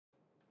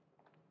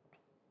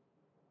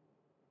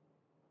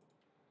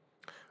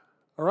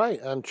All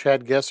right, I'm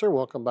Chad Gesser.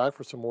 Welcome back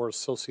for some more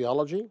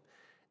sociology.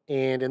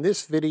 And in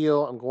this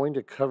video, I'm going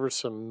to cover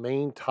some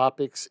main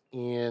topics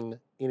in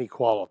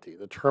inequality,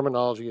 the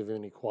terminology of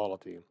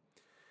inequality.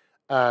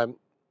 Um,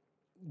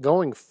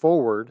 Going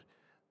forward,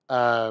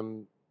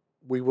 um,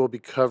 we will be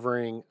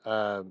covering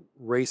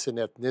race and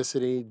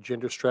ethnicity,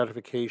 gender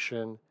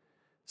stratification,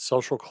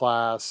 social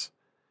class,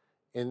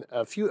 and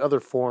a few other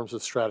forms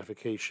of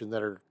stratification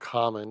that are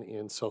common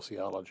in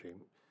sociology.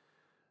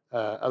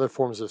 Other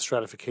forms of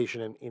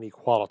stratification and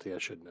inequality, I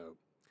should note.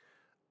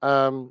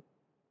 Um,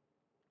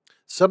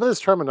 Some of this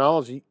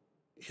terminology,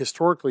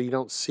 historically, you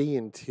don't see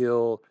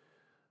until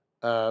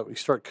we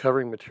start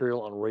covering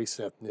material on race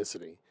and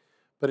ethnicity,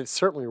 but it's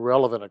certainly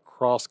relevant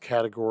across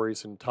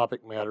categories and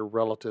topic matter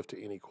relative to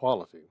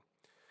inequality.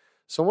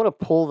 So I want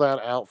to pull that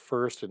out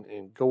first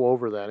and go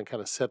over that and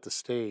kind of set the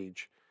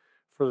stage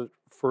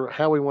for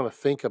how we want to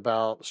think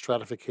about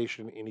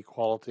stratification and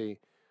inequality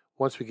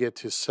once we get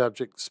to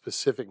subject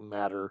specific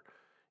matter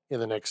in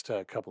the next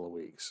couple of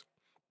weeks.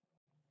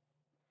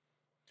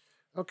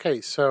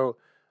 Okay, so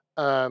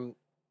um,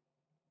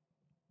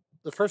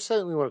 the first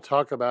thing we want to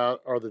talk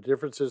about are the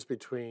differences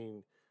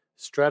between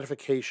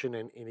stratification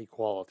and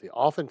inequality.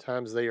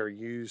 Oftentimes they are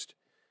used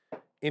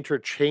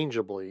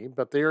interchangeably,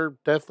 but they are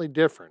definitely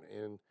different.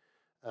 And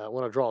I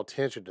want to draw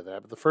attention to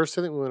that. But the first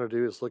thing that we want to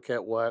do is look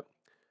at what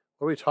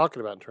are we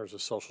talking about in terms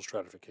of social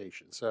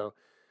stratification. So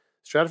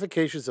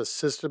stratification is a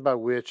system by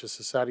which a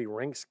society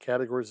ranks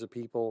categories of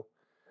people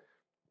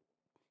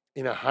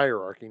in a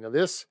hierarchy. Now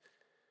this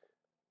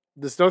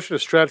notion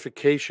of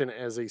stratification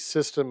as a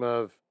system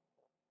of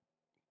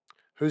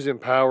who's in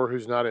power,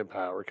 who's not in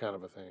power, kind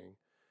of a thing,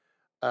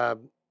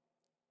 um,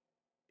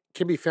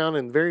 can be found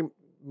in very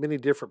many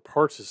different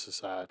parts of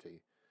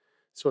society.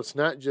 So it's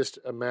not just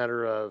a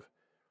matter of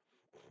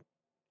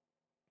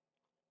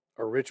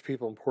are rich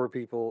people and poor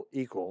people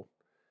equal?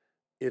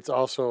 It's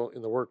also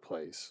in the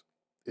workplace.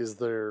 Is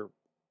there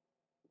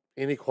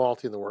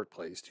inequality in the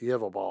workplace? Do you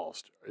have a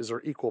boss? Is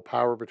there equal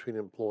power between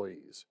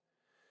employees?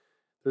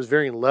 There's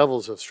varying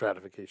levels of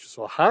stratification.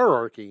 So a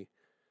hierarchy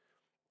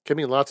can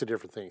mean lots of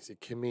different things. It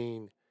can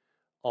mean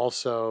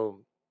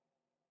also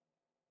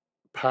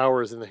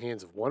power is in the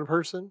hands of one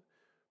person,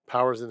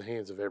 power is in the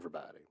hands of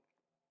everybody,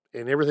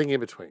 and everything in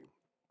between.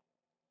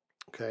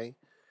 Okay.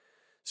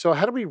 So,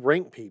 how do we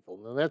rank people?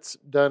 Now, that's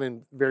done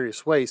in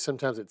various ways.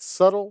 Sometimes it's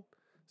subtle,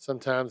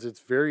 sometimes it's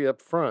very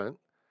upfront.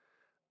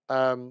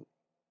 Um,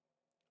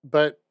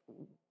 but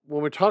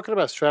when we're talking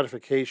about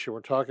stratification, we're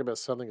talking about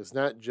something that's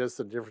not just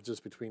the differences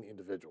between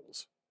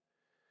individuals,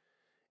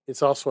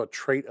 it's also a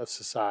trait of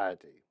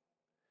society.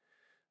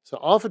 So,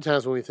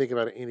 oftentimes when we think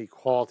about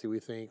inequality, we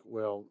think,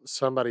 well,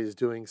 somebody is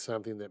doing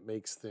something that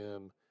makes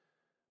them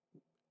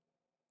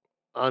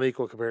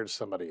unequal compared to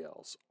somebody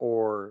else.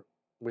 Or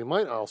we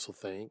might also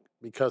think,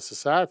 because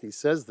society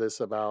says this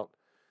about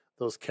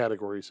those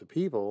categories of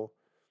people,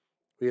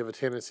 we have a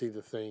tendency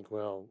to think,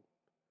 well,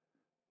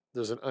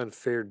 there's an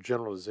unfair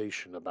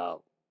generalization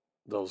about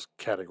those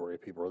category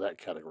of people or that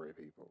category of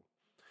people.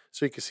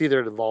 So you can see there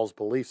it involves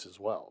beliefs as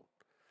well.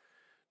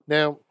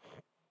 Now,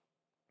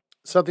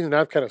 something that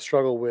I've kind of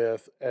struggled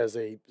with as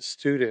a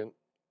student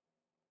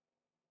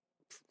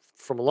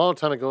from a long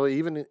time ago,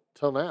 even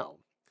till now,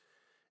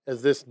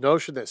 is this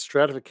notion that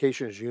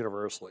stratification is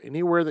universal.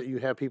 Anywhere that you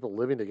have people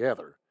living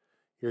together,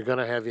 you're going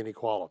to have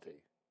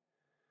inequality.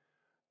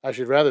 I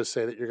should rather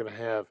say that you're going to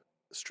have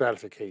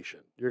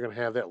stratification. You're going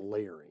to have that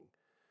layering.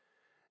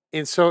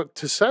 And so,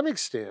 to some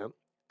extent,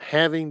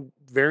 having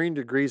varying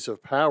degrees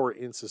of power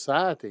in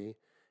society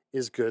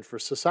is good for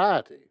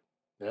society.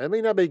 Now, it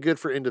may not be good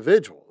for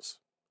individuals,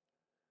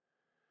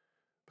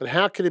 but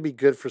how can it be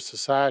good for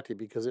society?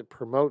 Because it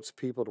promotes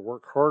people to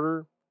work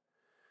harder,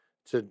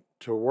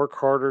 to work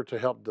harder to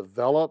help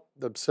develop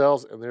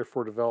themselves and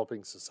therefore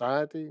developing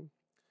society.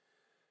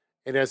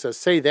 And as I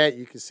say that,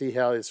 you can see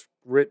how it's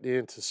written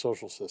into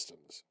social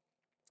systems,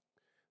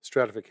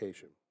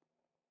 stratification.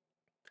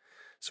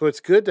 So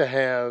it's good to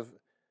have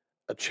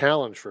a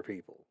challenge for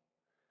people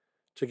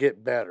to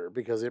get better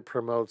because it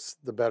promotes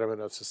the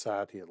betterment of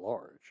society at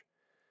large.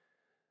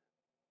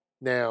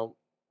 Now,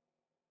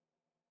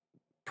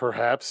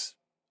 perhaps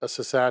a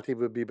society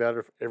would be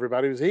better if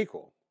everybody was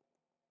equal.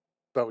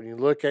 But when you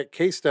look at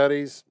case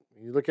studies,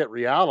 when you look at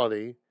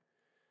reality,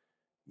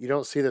 you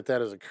don't see that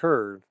that has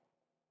occurred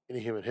in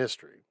human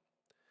history.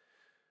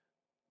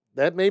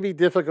 That may be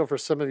difficult for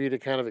some of you to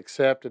kind of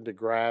accept and to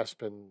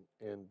grasp and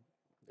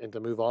to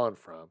move on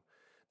from.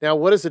 Now,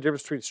 what is the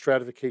difference between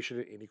stratification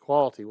and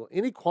inequality? Well,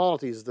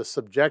 inequality is the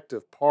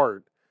subjective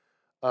part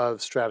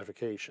of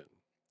stratification.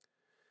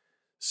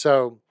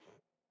 So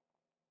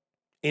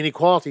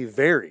inequality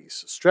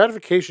varies.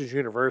 Stratification is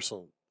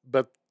universal,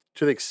 but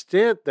to the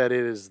extent that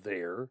it is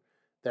there,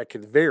 that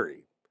can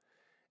vary.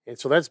 And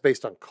so that's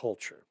based on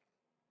culture.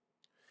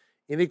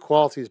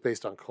 Inequality is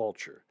based on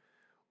culture.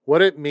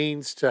 What it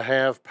means to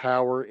have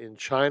power in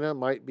China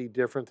might be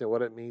different than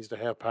what it means to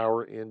have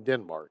power in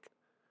Denmark.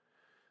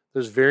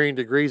 There's varying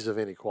degrees of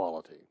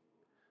inequality,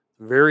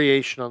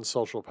 variation on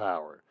social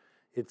power.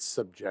 It's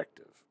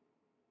subjective.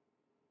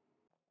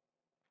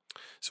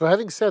 So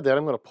having said that,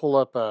 I'm going to pull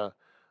up a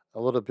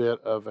little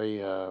bit of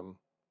a,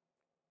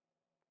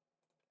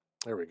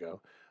 there we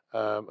go,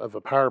 of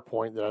a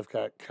PowerPoint that I've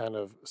got kind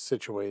of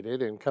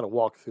situated and kind of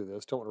walk through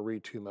this. Don't want to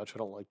read too much. I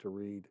don't like to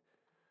read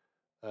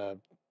uh,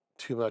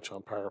 too much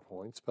on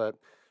PowerPoints, but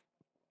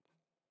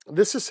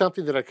this is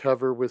something that I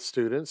cover with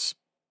students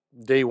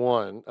day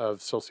one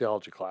of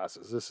sociology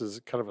classes. This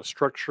is kind of a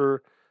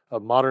structure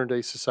of modern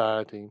day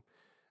society,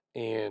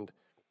 and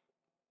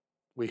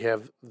we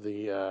have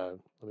the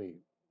let me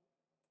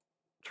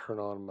turn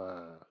on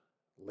my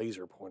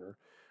laser pointer.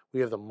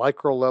 We have the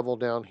micro level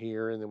down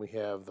here, and then we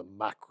have the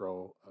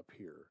macro up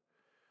here.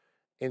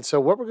 And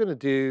so, what we're going to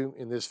do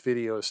in this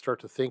video is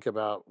start to think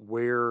about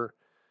where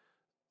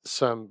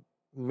some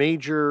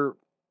major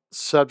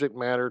subject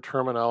matter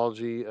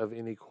terminology of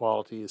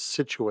inequality is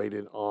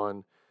situated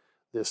on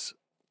this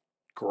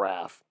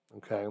graph.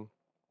 Okay.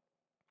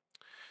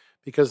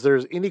 Because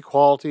there's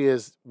inequality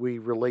as we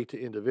relate to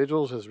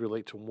individuals, as we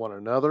relate to one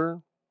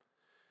another,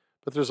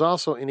 but there's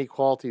also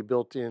inequality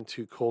built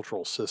into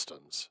cultural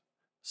systems,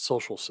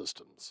 social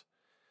systems.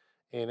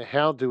 And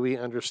how do we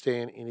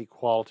understand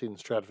inequality and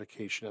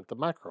stratification at the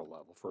macro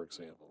level, for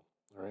example,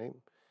 right?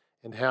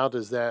 And how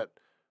does that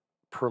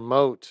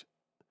promote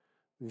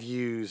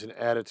views and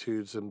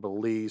attitudes and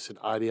beliefs and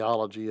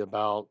ideology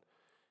about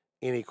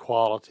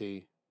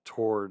inequality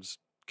towards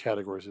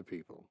categories of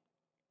people?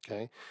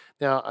 Okay.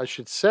 Now, I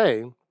should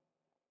say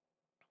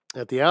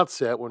at the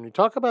outset, when we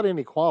talk about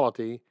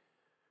inequality,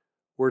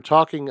 we're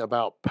talking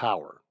about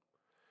power.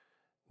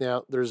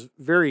 Now, there's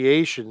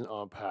variation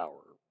on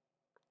power,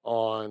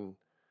 on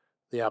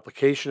the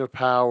application of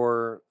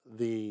power,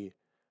 the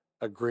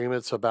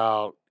agreements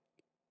about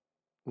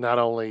not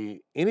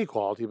only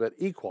inequality, but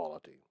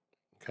equality.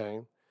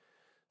 Okay.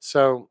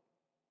 So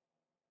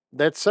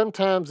that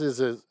sometimes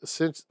is a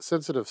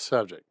sensitive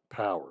subject,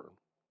 power.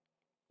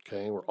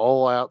 Okay. We're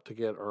all out to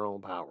get our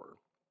own power.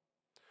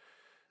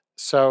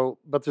 So,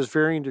 but there's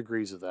varying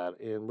degrees of that.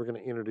 And we're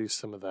going to introduce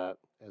some of that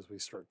as we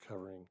start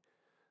covering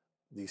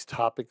these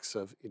topics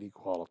of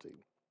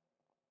inequality.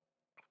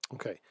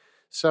 Okay.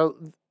 So,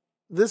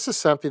 this is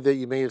something that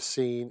you may have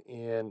seen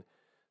in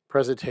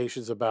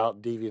presentations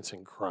about deviance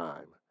and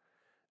crime.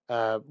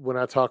 When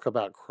I talk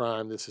about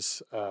crime, this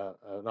is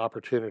an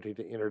opportunity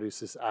to introduce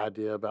this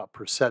idea about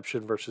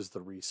perception versus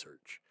the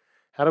research.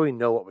 How do we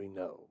know what we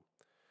know?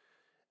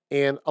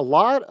 And a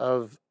lot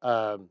of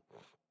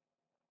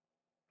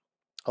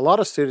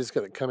students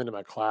that come into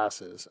my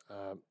classes,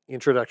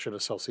 introduction to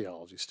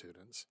sociology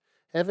students,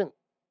 haven't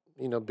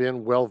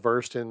been well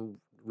versed in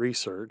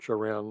research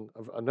around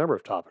a number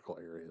of topical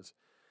areas,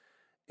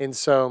 and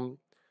so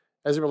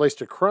as it relates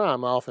to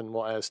crime, I often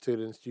will ask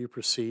students, do you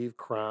perceive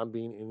crime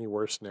being any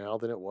worse now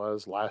than it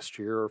was last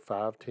year or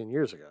 5, 10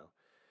 years ago?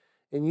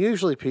 And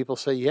usually people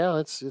say, yeah,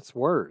 it's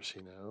worse,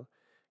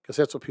 because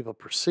that's what people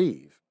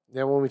perceive.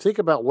 Now, when we think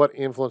about what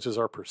influences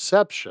our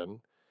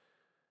perception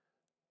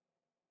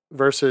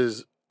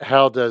versus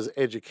how does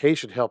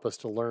education help us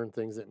to learn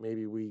things that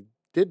maybe we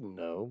didn't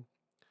know,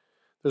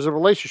 there's a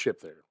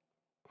relationship there.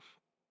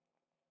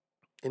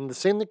 And the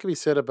same thing can be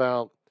said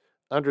about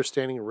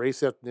understanding race,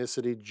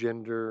 ethnicity,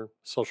 gender,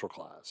 social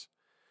class.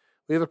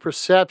 We have a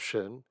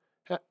perception.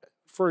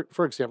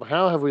 For example,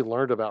 how have we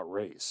learned about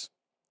race?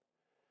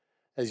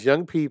 As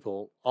young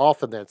people,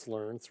 often that's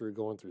learned through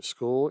going through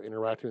school,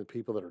 interacting with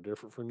people that are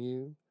different from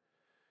you.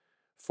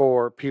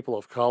 For people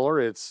of color,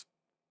 it's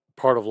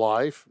part of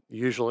life,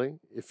 usually.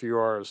 If you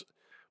are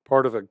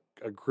part of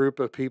a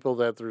group of people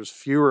that there's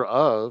fewer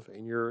of,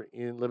 and you're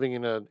living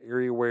in an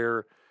area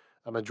where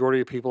a majority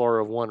of people are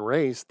of one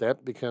race,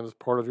 that becomes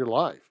part of your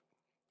life.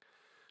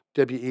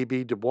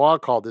 W.E.B. Du Bois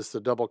called this the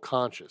double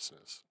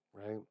consciousness,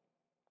 right?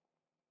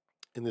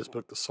 In this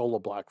book, The Soul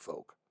of Black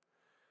Folk.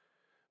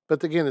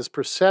 But again, this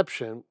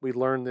perception, we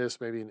learn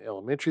this maybe in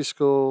elementary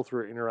school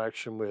through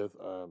interaction with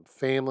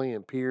family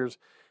and peers.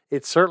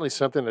 It's certainly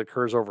something that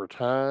occurs over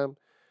time.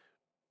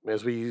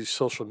 As we use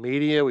social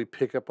media, we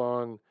pick up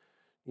on,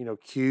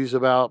 cues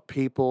about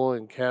people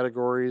and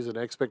categories and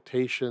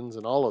expectations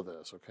and all of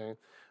this, okay?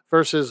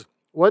 Versus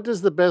what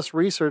does the best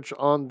research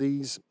on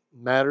these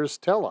matters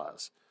tell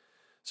us?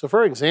 So,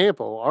 for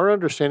example, our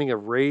understanding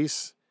of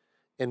race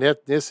and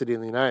ethnicity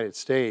in the United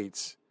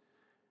States,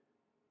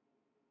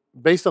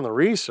 based on the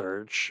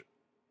research,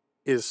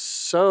 is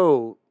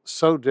so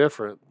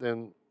different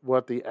than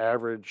what the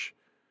average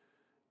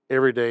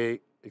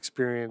everyday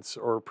experience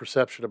or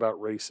perception about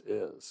race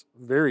is.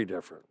 Very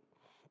different.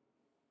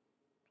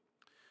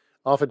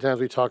 Oftentimes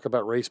we talk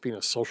about race being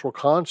a social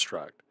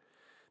construct.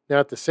 Now,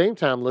 at the same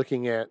time,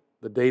 looking at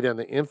the data and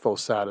the info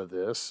side of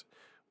this,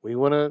 we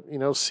want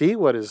to, see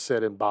what is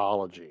said in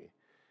biology,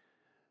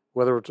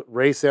 whether it's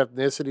race,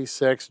 ethnicity,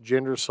 sex,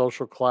 gender,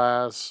 social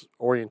class,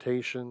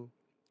 orientation.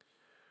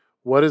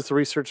 What is the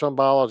research on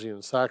biology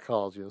and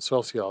psychology and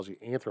sociology,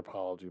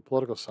 anthropology,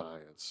 political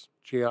science,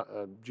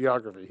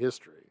 geography,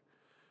 history?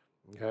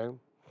 Okay.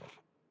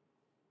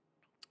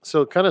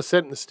 So, kind of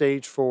setting the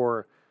stage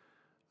for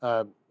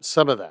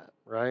some of that,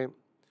 right?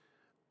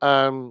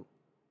 Um,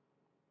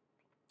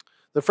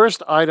 The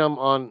first item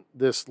on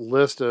this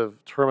list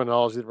of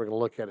terminology that we're going to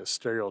look at is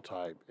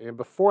stereotype. And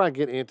before I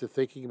get into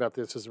thinking about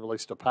this as it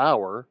relates to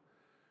power,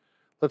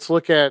 let's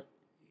look at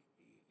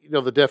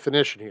the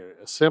definition here.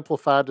 A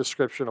simplified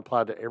description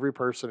applied to every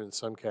person in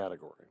some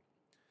category.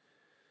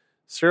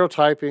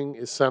 Stereotyping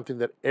is something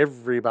that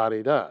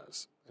everybody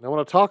does. And I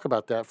want to talk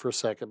about that for a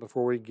second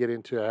before we get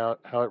into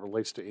how it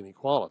relates to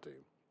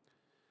inequality.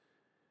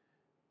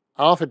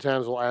 I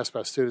oftentimes will ask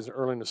my students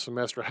early in the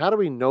semester, how do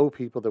we know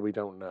people that we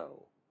don't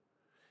know?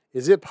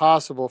 Is it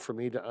possible for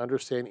me to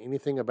understand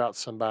anything about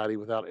somebody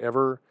without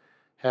ever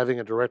having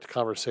a direct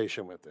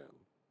conversation with them?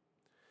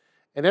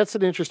 And that's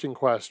an interesting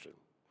question.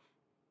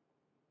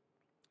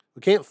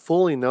 We can't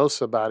fully know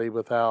somebody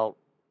without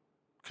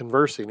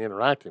conversing,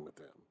 interacting with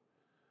them.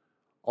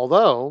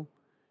 Although,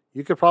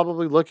 you could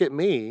probably look at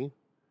me,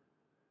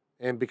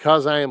 and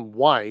because I am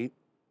white,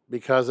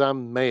 because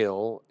I'm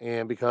male,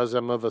 and because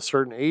I'm of a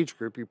certain age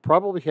group, you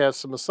probably have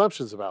some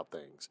assumptions about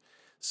things.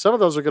 Some of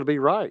those are going to be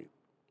right.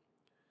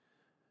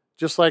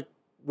 Just like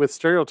with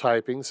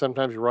stereotyping,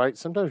 sometimes you're right,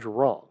 sometimes you're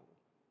wrong.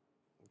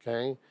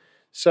 Okay?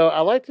 So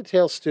I like to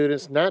tell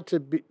students not to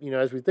be,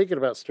 as we're thinking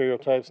about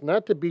stereotypes,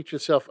 not to beat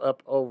yourself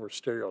up over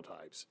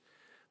stereotypes.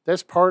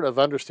 That's part of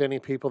understanding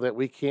people that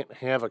we can't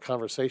have a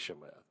conversation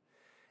with.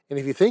 And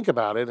if you think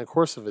about it, in the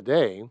course of a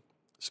day,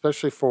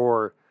 especially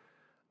for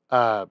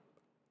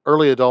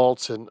early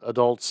adults and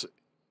adults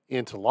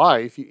into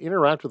life, you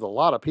interact with a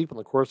lot of people in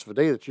the course of a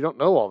day that you don't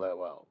know all that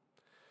well.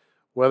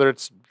 Whether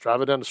it's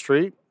driving down the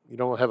street, you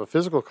don't have a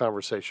physical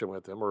conversation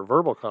with them or a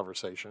verbal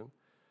conversation,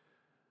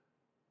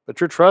 but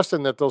you're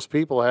trusting that those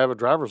people have a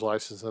driver's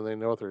license and they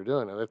know what they're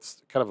doing. And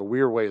that's kind of a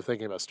weird way of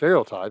thinking about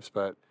stereotypes,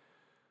 but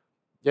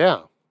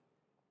yeah.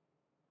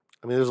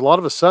 I mean, there's a lot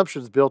of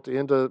assumptions built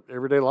into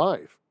everyday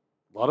life,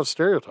 a lot of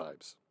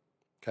stereotypes.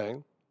 Okay.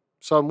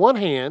 So, on one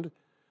hand,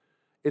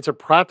 it's a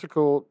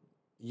practical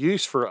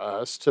use for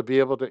us to be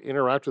able to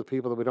interact with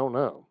people that we don't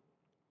know.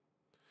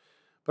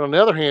 But on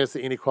the other hand, it's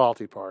the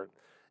inequality part.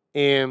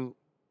 And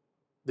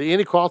the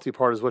inequality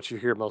part is what you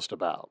hear most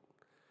about.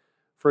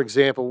 For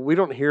example, we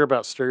don't hear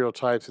about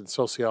stereotypes in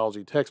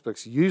sociology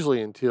textbooks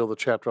usually until the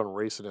chapter on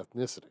race and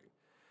ethnicity.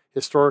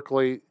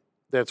 Historically,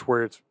 that's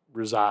where it's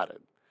resided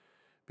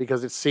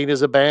because it's seen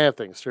as a bad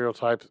thing.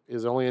 Stereotype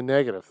is only a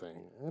negative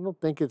thing. I don't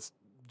think it's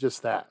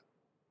just that.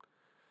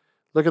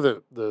 Look at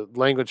the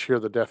language here,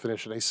 the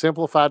definition. A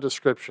simplified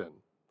description.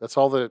 That's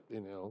all that,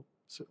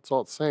 that's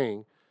all it's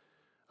saying.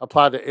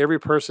 Applied to every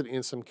person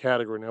in some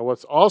category. Now,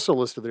 what's also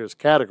listed there is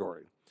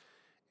category.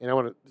 And I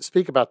want to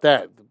speak about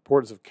that, the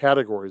importance of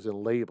categories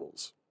and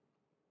labels.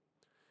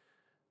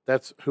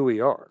 That's who we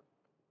are.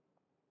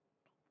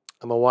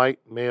 I'm a white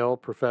male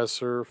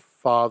professor,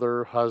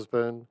 father,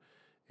 husband,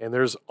 and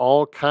there's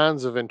all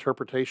kinds of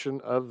interpretation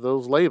of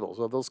those labels,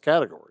 of those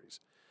categories.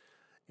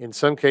 In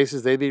some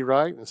cases, they be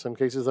right. In some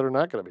cases, that are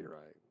not going to be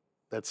right.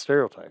 That's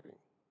stereotyping,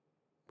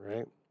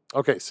 right?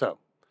 Okay, so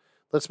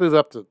let's move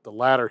up to the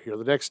ladder here.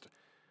 The next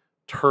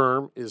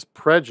term is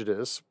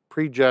prejudice,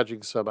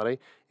 prejudging somebody.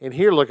 And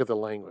here, look at the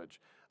language.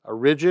 A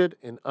rigid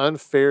and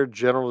unfair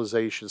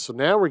generalization. So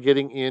now we're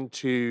getting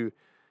into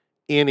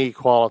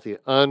inequality,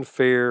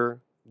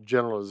 unfair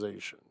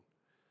generalization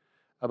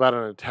about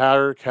an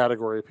entire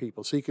category of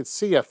people. So you can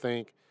see, I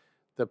think,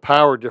 the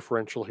power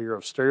differential here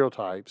of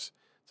stereotypes.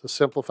 It's a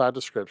simplified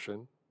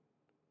description,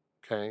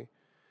 okay?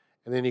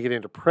 And then you get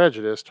into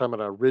prejudice, talking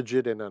about a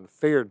rigid and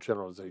unfair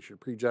generalization,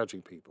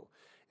 prejudging people.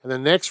 And the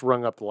next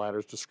rung up the ladder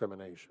is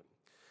discrimination.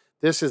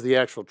 This is the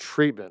actual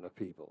treatment of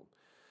people.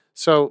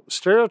 So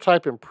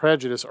stereotype and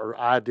prejudice are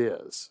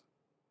ideas,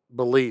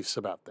 beliefs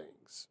about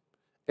things.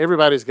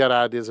 Everybody's got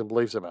ideas and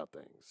beliefs about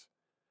things.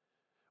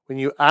 When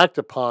you act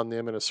upon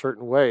them in a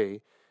certain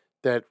way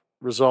that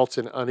results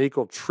in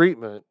unequal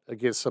treatment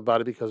against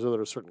somebody because they're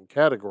a certain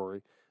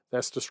category,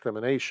 that's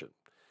discrimination.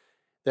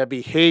 That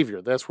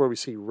behavior, that's where we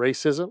see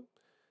racism,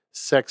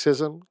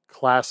 sexism,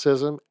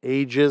 classism,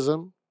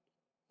 ageism,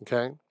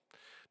 okay?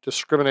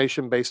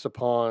 Discrimination based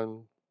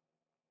upon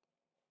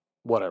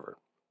whatever,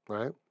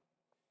 right?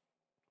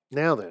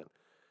 Now then,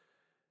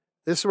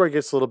 this is where it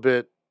gets a little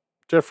bit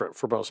different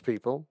for most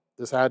people.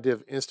 This idea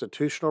of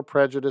institutional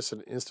prejudice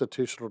and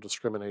institutional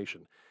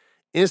discrimination.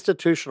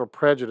 Institutional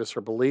prejudice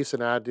are beliefs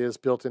and ideas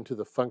built into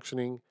the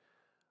functioning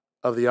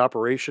of the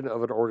operation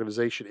of an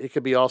organization. It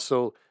could be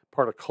also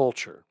part of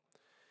culture.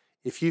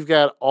 If you've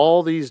got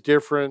all these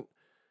different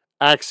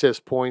access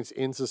points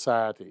in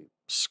society,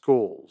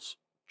 schools,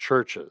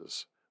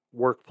 churches,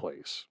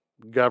 workplace,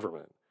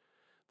 government,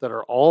 that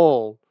are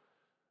all,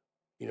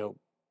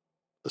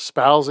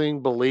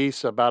 espousing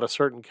beliefs about a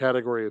certain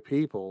category of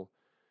people,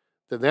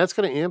 then that's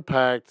going to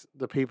impact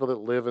the people that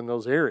live in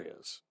those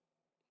areas.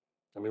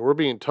 I mean, we're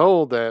being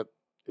told that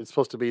it's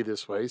supposed to be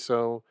this way,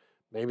 so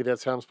maybe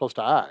that's how I'm supposed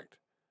to act.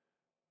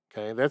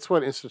 Okay, that's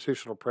what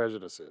institutional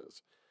prejudice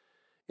is.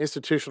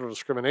 Institutional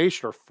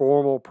discrimination are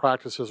formal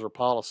practices or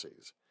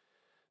policies.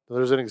 Now,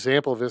 there's an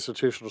example of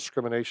institutional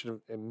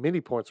discrimination in many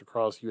points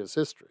across U.S.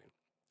 history.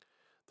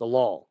 The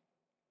law.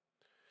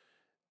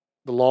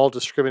 The law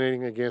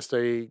discriminating against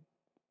a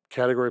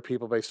category of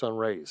people based on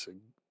race.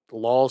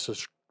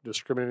 Laws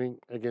discriminating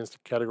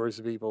against categories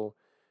of people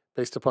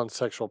based upon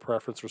sexual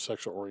preference or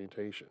sexual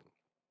orientation.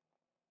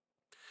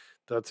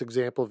 That's an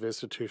example of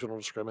institutional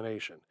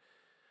discrimination.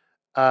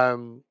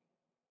 Um,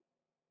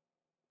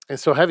 and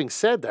so, having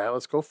said that,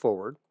 let's go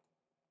forward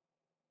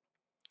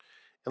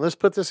and let's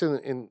put this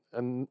in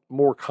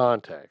more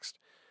context.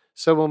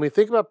 So, when we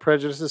think about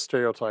prejudice and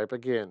stereotype,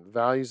 again,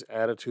 values,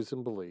 attitudes,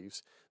 and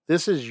beliefs,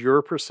 this is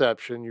your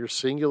perception, your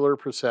singular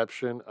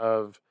perception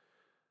of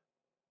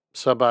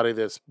somebody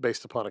that's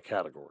based upon a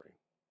category,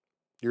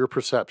 your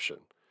perception.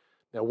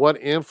 Now,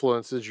 what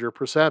influences your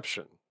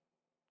perception?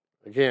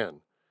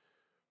 Again,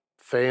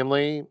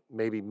 family,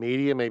 maybe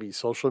media, maybe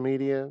social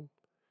media.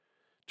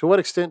 To what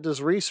extent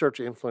does research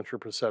influence your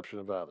perception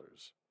of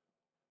others?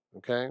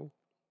 Okay.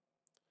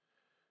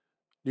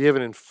 Do you have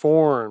an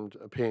informed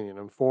opinion,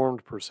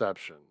 informed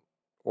perception?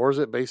 Or is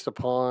it based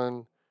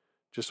upon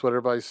just what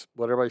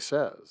everybody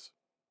says?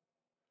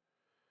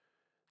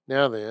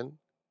 Now then,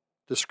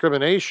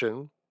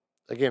 discrimination,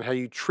 again, how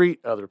you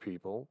treat other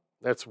people,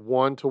 that's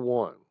one to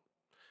one.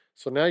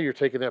 So now you're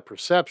taking that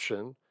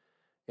perception,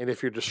 and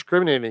if you're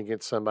discriminating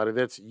against somebody,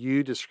 that's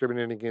you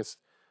discriminating against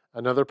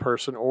another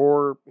person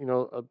or,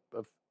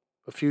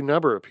 a few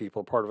number of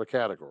people part of a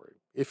category.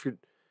 If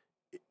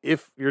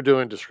you're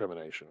doing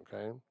discrimination,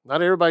 okay?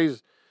 Not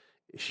everybody's,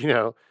 you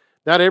know,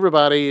 not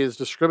everybody is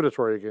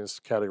discriminatory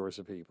against categories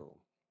of people.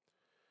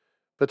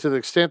 But to the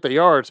extent they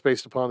are, it's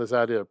based upon this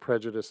idea of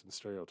prejudice and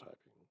stereotyping.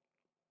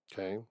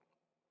 Okay?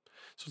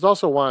 So it's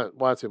also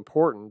why it's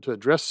important to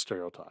address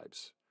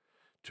stereotypes,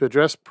 to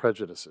address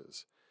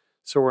prejudices,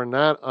 so we're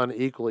not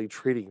unequally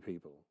treating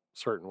people a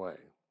certain way,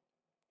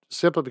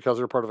 simply because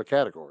they're part of a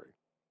category.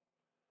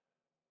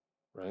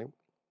 Right?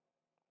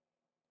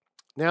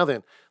 Now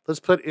then, let's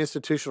put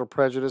institutional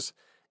prejudice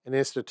and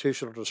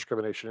institutional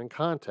discrimination in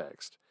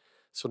context.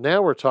 So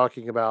now we're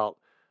talking about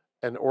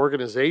an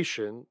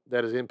organization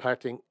that is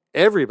impacting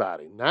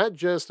everybody, not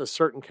just a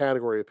certain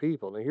category of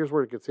people. Now, here's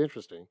where it gets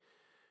interesting.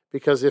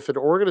 Because if an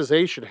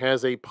organization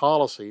has a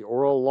policy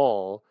or a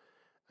law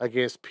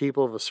against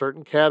people of a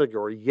certain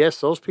category, yes,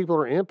 those people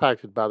are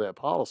impacted by that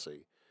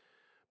policy.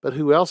 But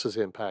who else is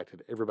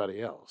impacted?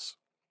 Everybody else.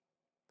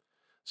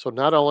 So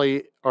not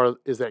only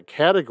is that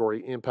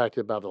category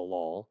impacted by the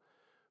law,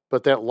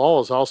 but that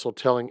law is also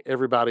telling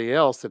everybody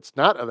else that's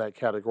not of that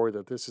category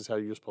that this is how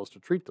you're supposed to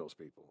treat those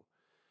people.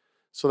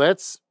 So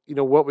that's,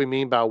 what we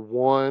mean by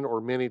one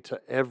or many to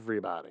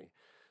everybody.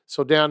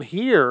 So down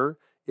here,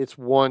 it's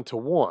one to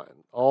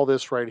one. All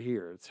this right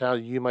here. It's how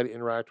you might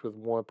interact with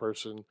one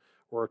person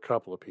or a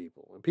couple of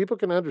people. And people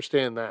can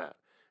understand that,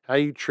 how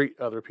you treat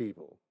other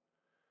people.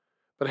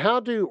 But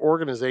how do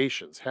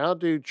organizations, how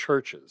do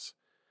churches,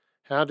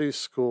 how do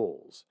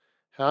schools,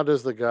 how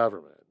does the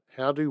government,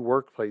 how do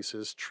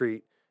workplaces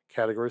treat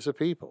categories of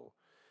people?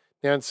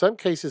 Now, in some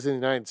cases in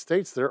the United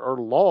States, there are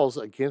laws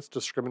against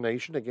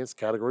discrimination against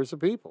categories of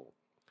people.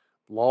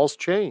 Laws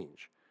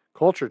change,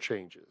 culture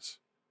changes.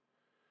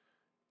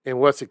 And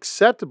what's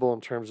acceptable in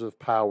terms of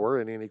power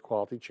and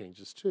inequality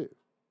changes too.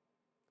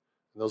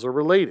 And those are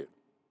related.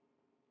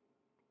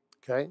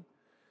 Okay?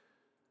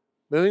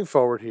 Moving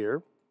forward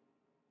here.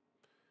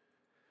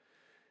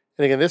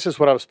 And again, this is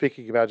what I was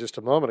speaking about just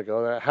a moment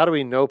ago. How do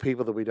we know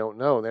people that we don't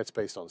know? And that's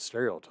based on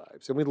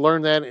stereotypes. And we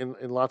learn that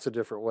in lots of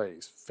different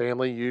ways.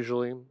 Family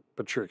usually,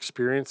 but your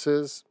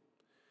experiences.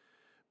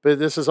 But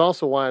this is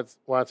also why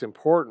it's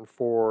important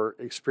for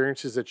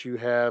experiences that you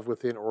have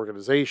within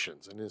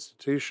organizations and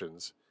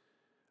institutions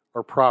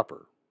are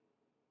proper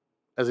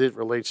as it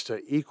relates to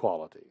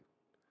equality,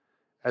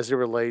 as it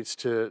relates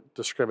to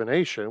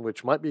discrimination,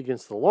 which might be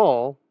against the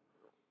law,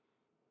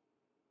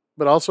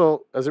 but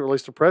also as it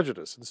relates to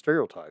prejudice and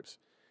stereotypes.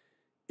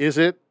 Is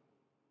it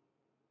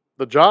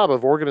the job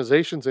of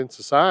organizations in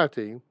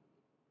society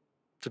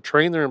to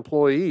train their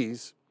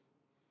employees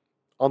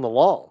on the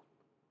law?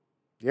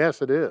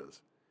 Yes, it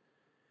is.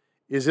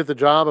 Is it the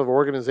job of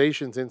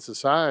organizations in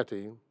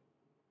society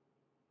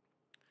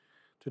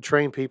to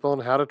train people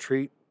on how to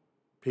treat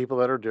people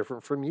that are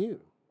different from you?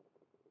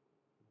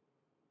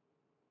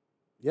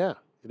 Yeah,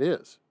 it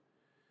is.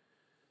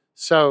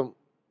 So,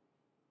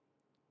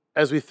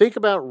 as we think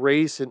about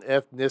race and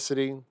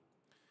ethnicity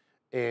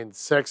and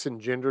sex and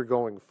gender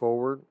going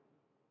forward,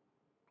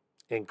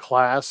 and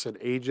class and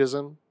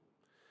ageism,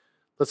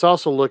 let's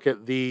also look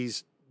at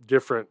these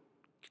different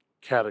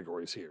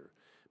categories here,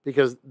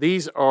 because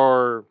these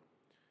are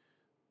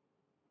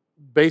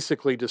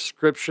basically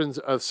descriptions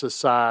of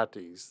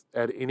societies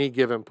at any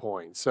given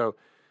point. So,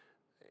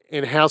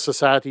 and how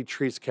society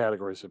treats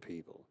categories of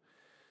people.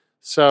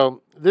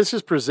 So this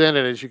is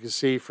presented, as you can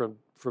see, from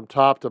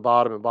top to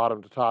bottom and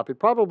bottom to top. It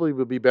probably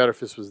would be better if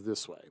this was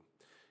this way.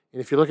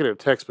 And if you look at a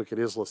textbook, it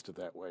is listed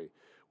that way,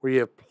 where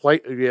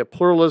you have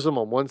pluralism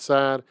on one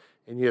side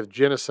and you have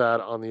genocide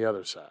on the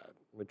other side.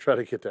 We try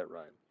to get that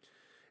right.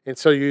 And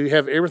so you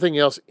have everything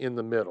else in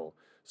the middle.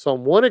 So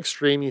on one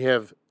extreme, you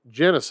have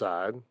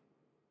genocide,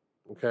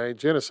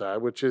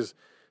 which is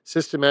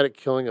systematic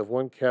killing of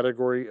one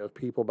category of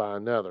people by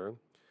another.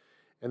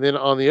 And then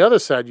on the other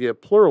side, you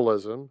have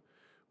pluralism,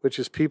 which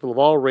is people of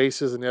all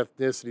races and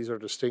ethnicities are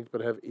distinct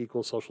but have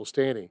equal social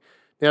standing.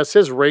 Now, it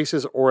says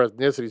races or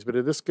ethnicities,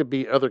 but this could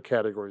be other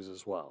categories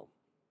as well.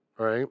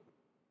 All right.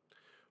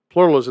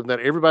 Pluralism, that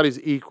everybody's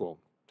equal.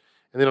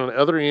 And then on the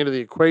other end of the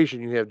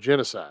equation, you have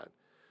genocide.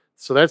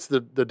 So that's the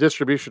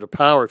distribution of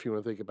power, if you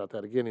want to think about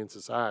that again in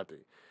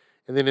society.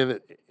 And then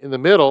in the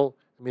middle,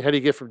 I mean, how do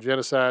you get from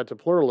genocide to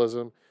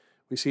pluralism?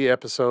 We see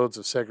episodes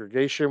of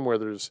segregation where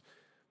there's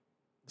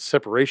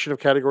separation of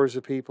categories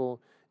of people.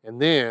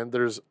 And then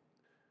there's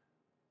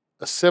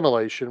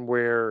assimilation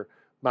where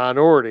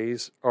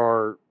minorities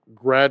are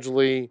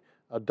gradually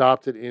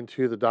adopted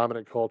into the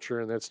dominant culture.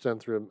 And that's done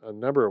through a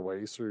number of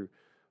ways, through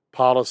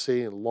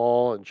policy and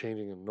law and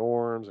changing of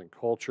norms and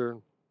culture.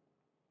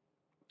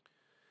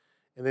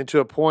 And then to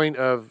a point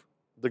of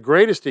the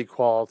greatest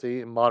equality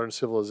in modern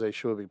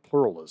civilization would be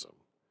pluralism,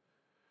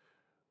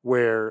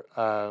 where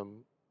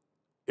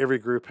every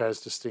group has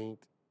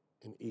distinct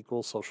and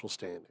equal social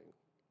standing.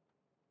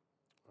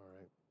 All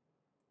right.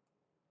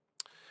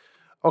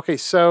 Okay,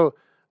 so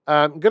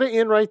I'm going to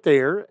end right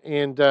there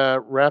and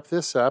wrap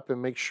this up and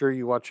make sure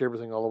you watch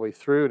everything all the way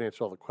through and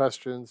answer all the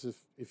questions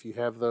if you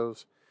have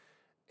those.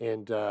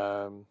 And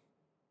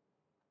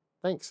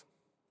thanks.